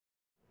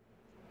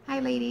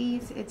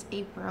ladies, it's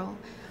April.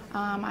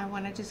 I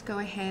want to just go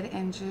ahead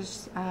and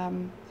just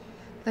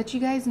let you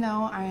guys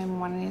know I am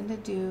wanting to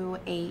do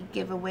a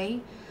giveaway.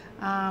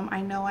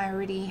 I know I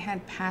already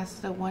had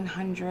passed the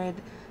 100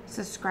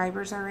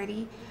 subscribers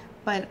already,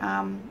 but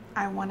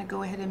I want to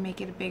go ahead and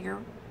make it bigger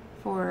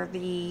for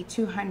the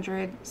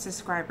 200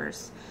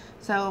 subscribers.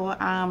 So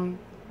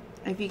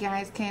if you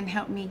guys can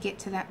help me get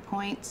to that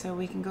point so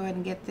we can go ahead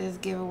and get this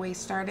giveaway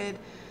started,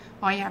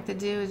 all you have to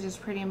do is just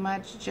pretty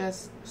much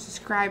just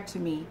subscribe to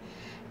me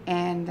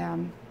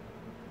and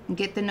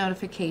get the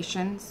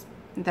notifications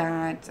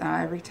that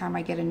every time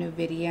I get a new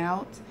video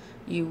out,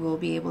 you will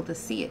be able to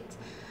see it.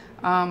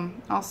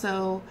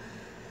 Also,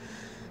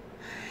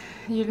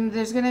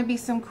 there's going to be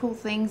some cool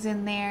things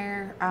in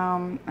there.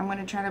 I'm going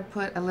to try to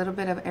put a little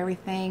bit of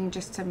everything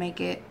just to make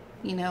it,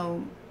 you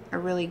know, a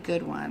really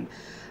good one.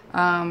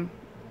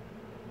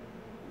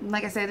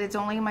 Like I said, it's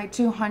only my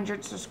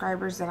 200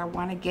 subscribers that I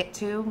want to get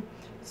to,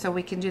 so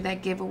we can do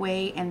that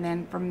giveaway, and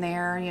then from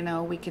there, you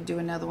know, we could do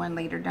another one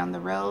later down the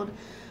road.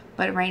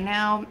 But right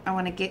now, I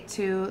want to get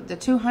to the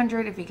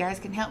 200, if you guys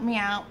can help me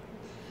out,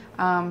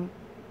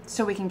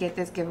 so we can get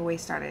this giveaway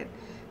started.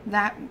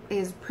 That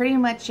is pretty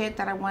much it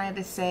that I wanted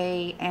to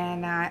say,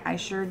 and I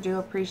sure do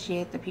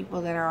appreciate the people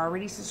that are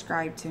already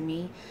subscribed to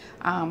me.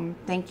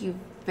 Thank you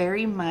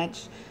very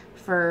much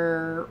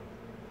for,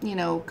 you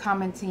know,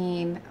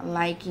 commenting,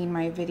 liking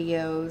my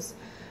videos,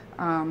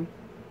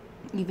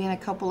 even a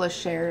couple of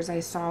shares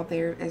I saw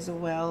there as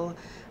well.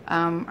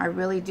 I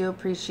really do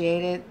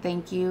appreciate it.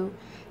 Thank you,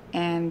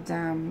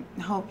 and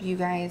hope you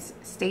guys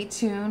stay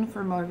tuned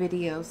for more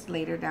videos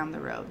later down the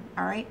road.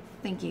 All right,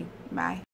 thank you. Bye.